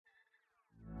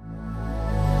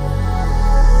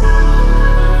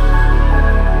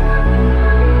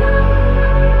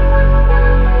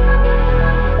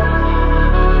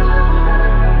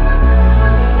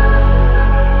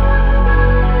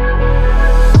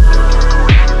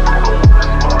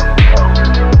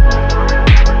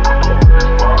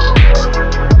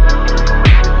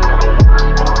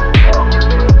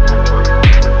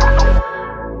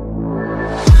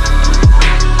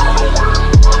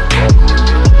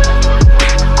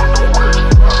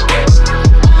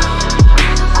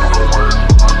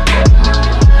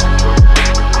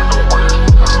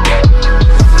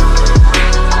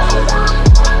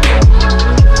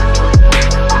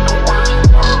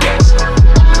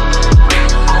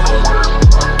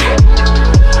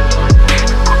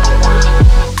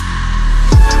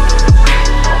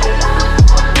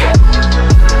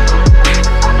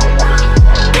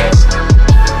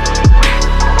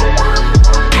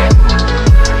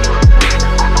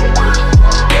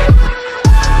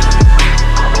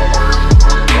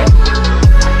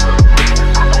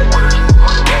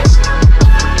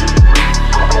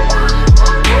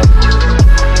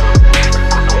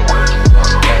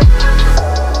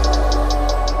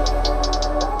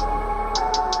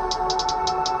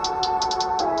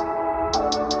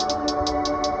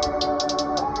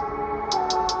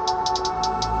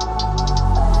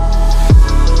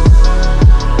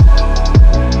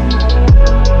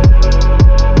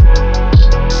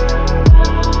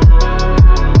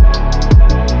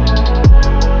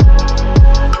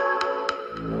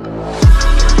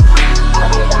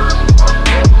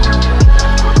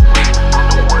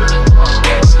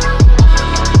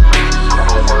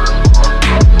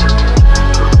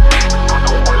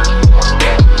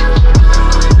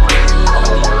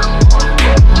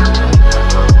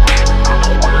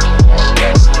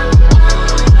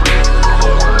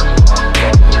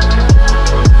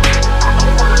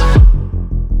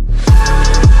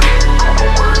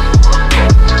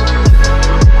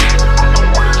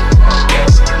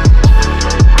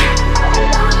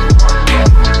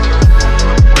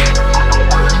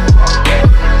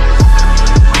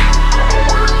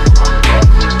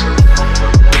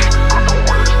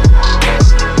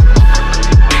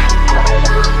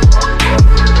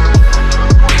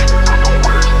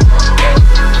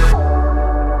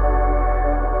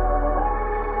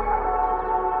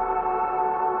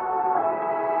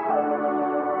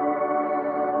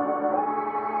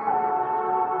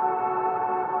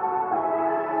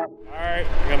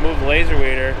laser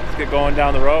weeder. Let's get going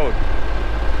down the road.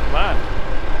 Come on.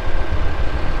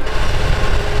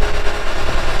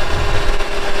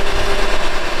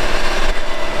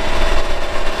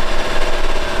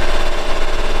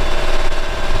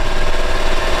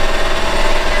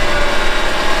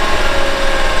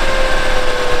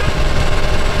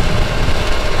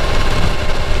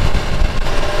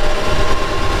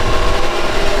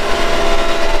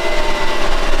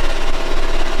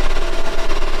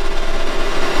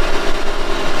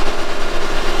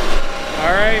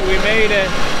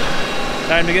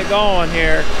 Time to get going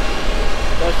here.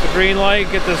 That's the green light,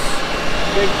 get this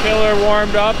big chiller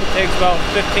warmed up. It takes about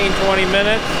 15-20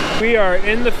 minutes. We are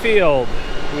in the field.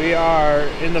 We are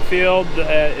in the field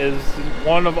that is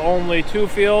one of only 2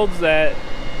 fields that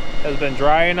has been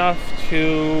dry enough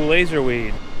to laser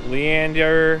weed.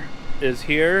 Leander is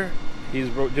here. He's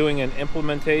doing an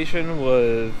implementation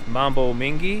with Mambo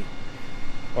Mingi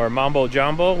or Mambo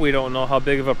Jumbo. We don't know how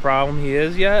big of a problem he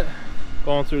is yet.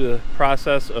 Going through the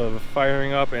process of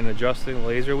firing up and adjusting the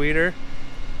laser weeder,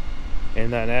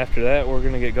 and then after that we're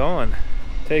gonna get going.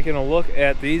 Taking a look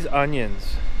at these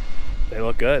onions. They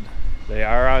look good. They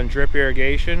are on drip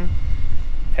irrigation.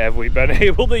 Have we been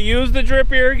able to use the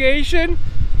drip irrigation?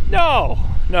 No.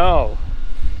 Nope.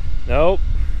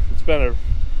 It's been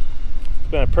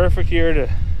a perfect year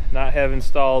to not have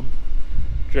installed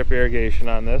drip irrigation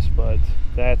on this, but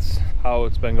that's how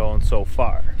it's been going so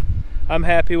far. I'm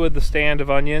happy with the stand of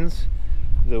onions.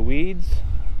 The weeds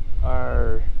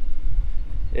are,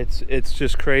 it's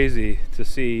just crazy to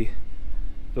see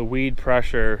the weed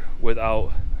pressure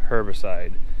without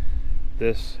herbicide.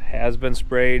 This has been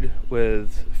sprayed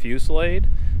with Fusilade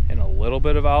and a little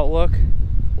bit of Outlook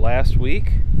last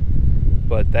week,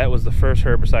 but that was the first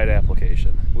herbicide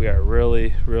application. We are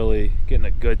really getting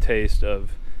a good taste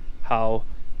of how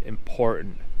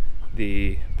important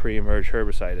the pre-emerge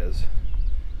herbicide is.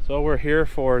 So we're here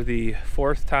for the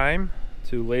 4th time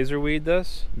to laser weed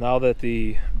this. Now that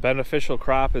the beneficial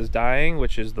crop is dying,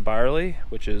 which is the barley,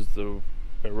 which is the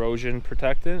erosion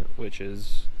protectant, which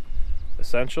is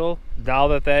essential. Now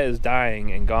that that is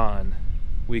dying and gone,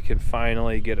 we can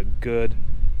finally get a good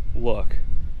look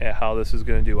at how this is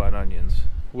going to do on onions.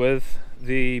 With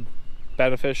the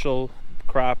beneficial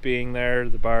crop being there,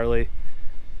 the barley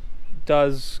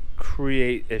does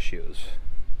create issues.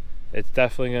 It's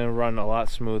definitely going to run a lot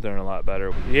smoother and a lot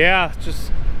better. Yeah, just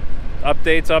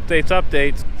updates.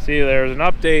 See, there's an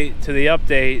update to the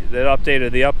update that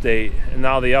updated the update, and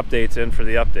now the update's in for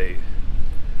the update.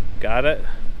 Got it?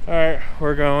 All right,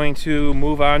 we're going to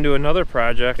move on to another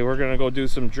project. We're going to go do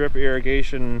some drip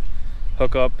irrigation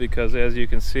hookup because, as you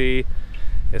can see,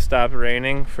 it stopped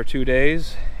raining for 2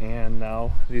 days, and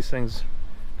now these things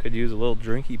could use a little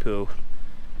drinky poo.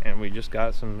 And we just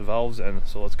got some valves in,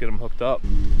 so let's get them hooked up.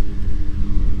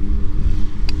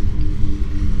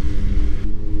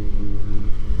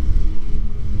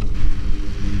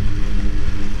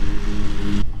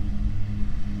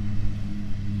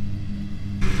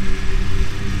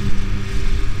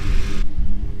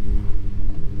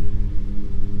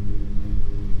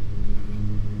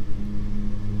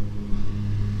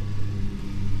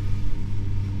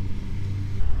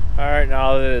 All right,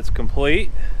 now that it's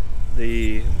complete,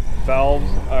 the valves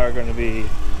are going to be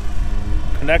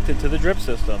connected to the drip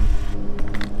system.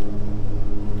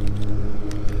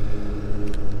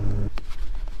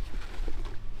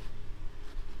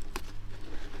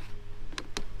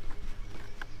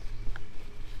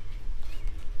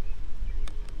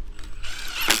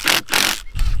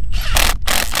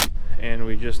 And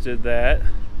we just did that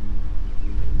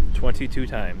 22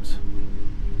 times.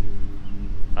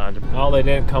 Now they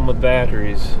didn't come with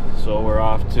batteries, so we're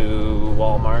off to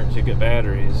Walmart to get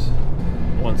batteries.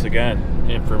 Once again,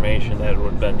 information that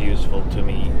would have been useful to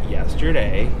me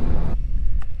yesterday.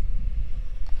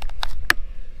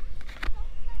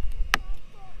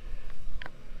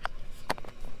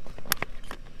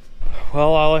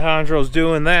 While Alejandro's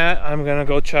doing that, I'm gonna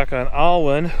go check on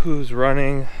Alwyn, who's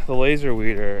running the laser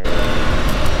weeder.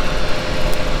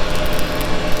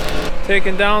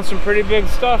 Taking down some pretty big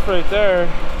stuff right there.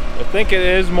 I think it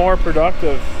is more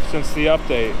productive since the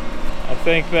update. I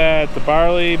think that the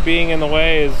barley being in the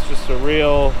way is just a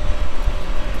real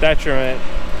detriment.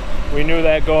 We knew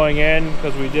that going in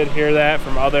because we did hear that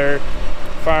from other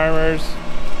farmers,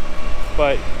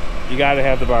 but you got to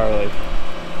have the barley.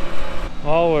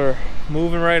 Well, we're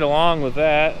moving right along with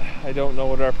that. I don't know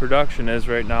what our production is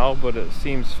right now, but it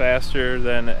seems faster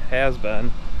than it has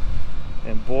been.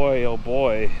 And boy, oh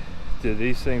boy, do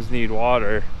these things need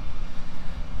water.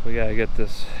 We gotta get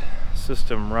this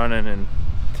system running, and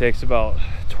it takes about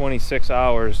 26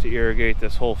 hours to irrigate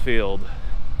this whole field.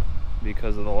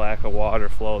 because of the lack of water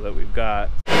flow that we've got.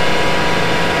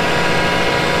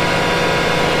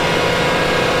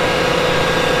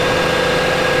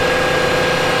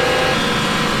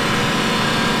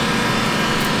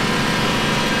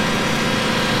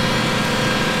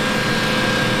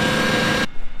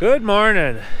 Good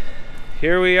morning.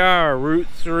 Here we are, Route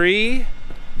 3,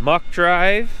 Muck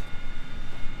Drive,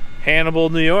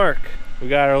 Hannibal, New York. We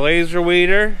got our laser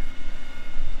weeder.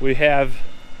 We have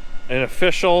an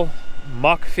official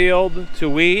muck field to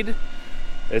weed.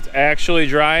 It's actually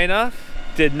dry enough.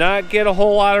 Did not get a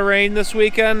whole lot of rain this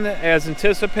weekend as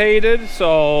anticipated,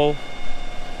 so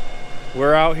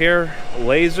we're out here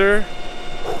laser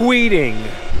weeding.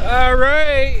 All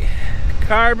right,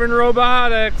 Carbon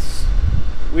Robotics.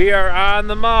 We are on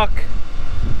the muck.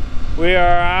 We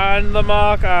are on the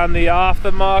muck on the Off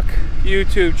the Muck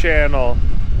YouTube channel.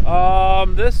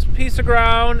 This piece of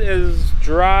ground is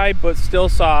dry but still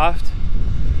soft.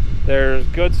 There's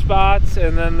good spots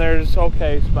and then there's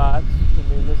okay spots. I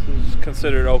mean, this is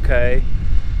considered okay.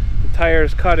 The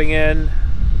tire's cutting in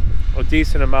a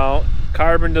decent amount.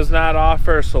 Carbon does not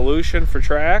offer a solution for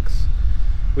tracks.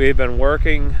 We've been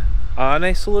working on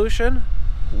a solution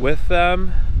with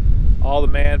them. All the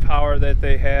manpower that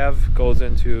they have goes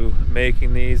into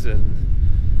making these and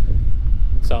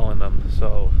selling them.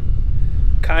 So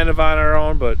kind of on our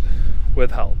own, but with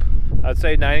help. I'd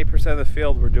say 90% of the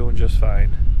field we're doing just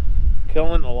fine.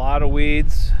 Killing a lot of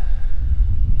weeds.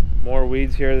 More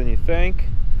weeds here than you think.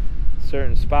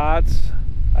 Certain spots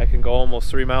I can go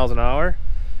almost 3 miles an hour.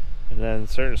 And then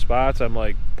certain spots I'm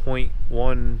like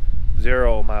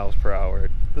 0.10 miles per hour.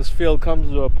 This field comes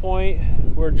to a point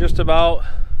we're just about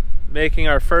making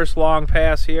our first long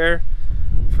pass here.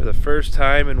 For the first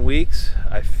time in weeks,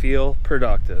 I feel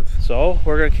productive. So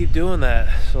we're gonna keep doing that.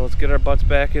 So let's get our butts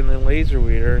back in the laser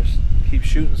weeders. Keep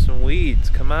shooting some weeds.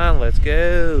 Come on, let's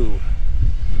go.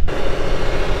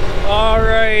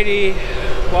 Alrighty,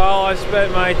 well, I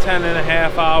spent my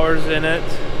 10.5 hours in it.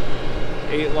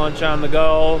 Ate lunch on the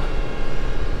go.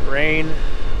 Rain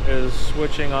is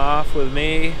switching off with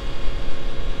me.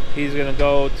 He's gonna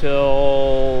go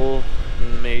till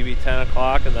maybe 10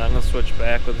 o'clock and then I'm gonna switch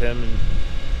back with him and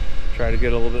try to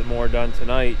get a little bit more done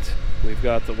tonight. We've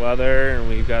got the weather and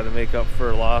we've got to make up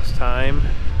for lost time.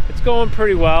 It's going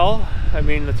pretty well. I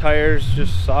mean, the tires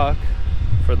just suck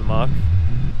for the muck.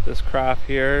 This crop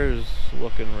here is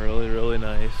looking really, really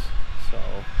nice. So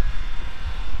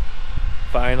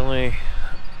finally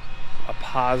a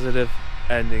positive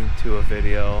ending to a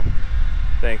video.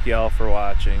 Thank y'all for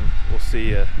watching. We'll see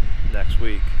you next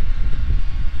week.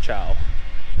 Ciao.